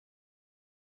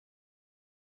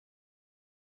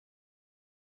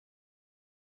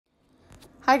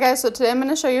Hi guys, so today I'm going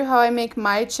to show you how I make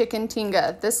my chicken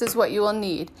tinga. This is what you will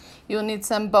need. You will need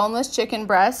some boneless chicken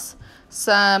breasts,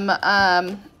 some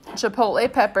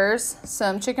chipotle peppers,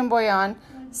 some chicken bouillon,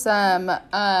 some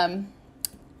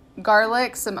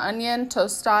garlic, some onion,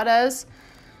 tostadas.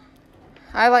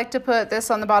 I like to put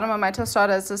this on the bottom of my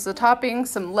tostadas as a topping,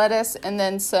 some lettuce, and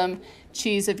then some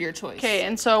cheese of your choice. Okay,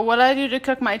 and so what I do to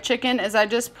cook my chicken is I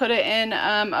just put it in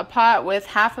a pot with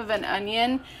half of an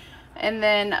onion, and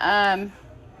then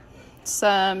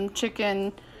some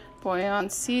chicken bouillon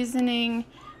seasoning,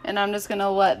 and I'm just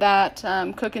gonna let that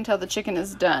cook until the chicken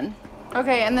is done.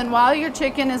 Okay, and then while your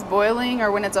chicken is boiling,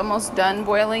 or when it's almost done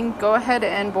boiling, go ahead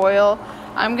and boil.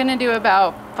 I'm gonna do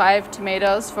about 5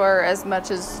 tomatoes for as much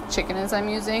as chicken as I'm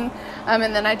using. And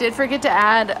then I did forget to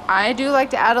add, I do like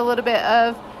to add a little bit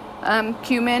of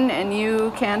cumin, and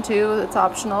you can too, it's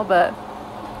optional, but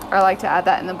I like to add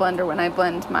that in the blender when I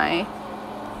blend my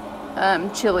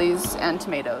chilies and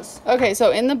tomatoes. Okay,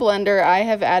 so in the blender I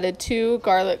have added 2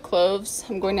 garlic cloves.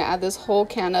 I'm going to add this whole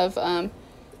can of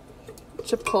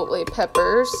chipotle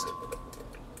peppers,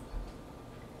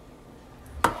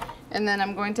 and then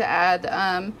I'm going to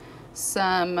add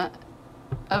some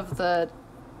of the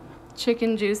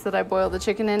chicken juice that I boiled the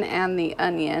chicken in, and the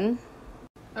onion.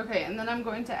 Okay, and then I'm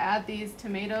going to add these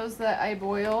tomatoes that I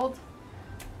boiled.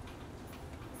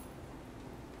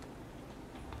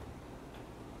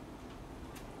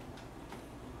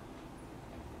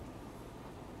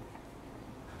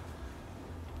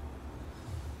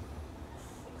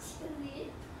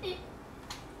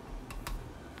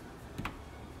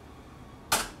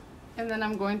 And then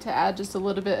I'm going to add just a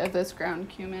little bit of this ground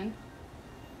cumin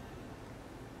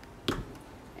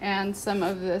and some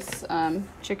of this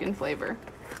chicken flavor.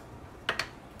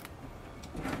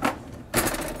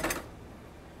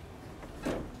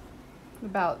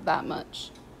 About that much.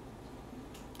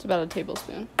 It's about a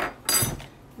tablespoon.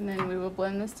 And then we will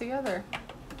blend this together.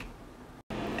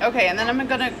 Okay, and then I'm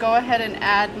gonna go ahead and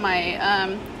add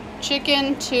my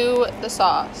chicken to the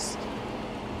sauce.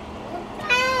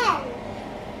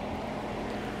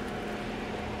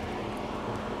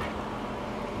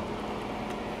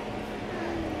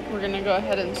 We're gonna go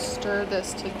ahead and stir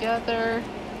this together.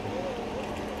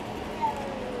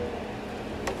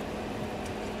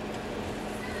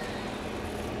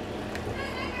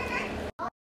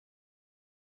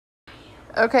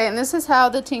 Okay, and this is how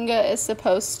the tinga is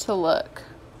supposed to look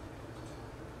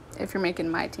if you're making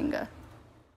my tinga.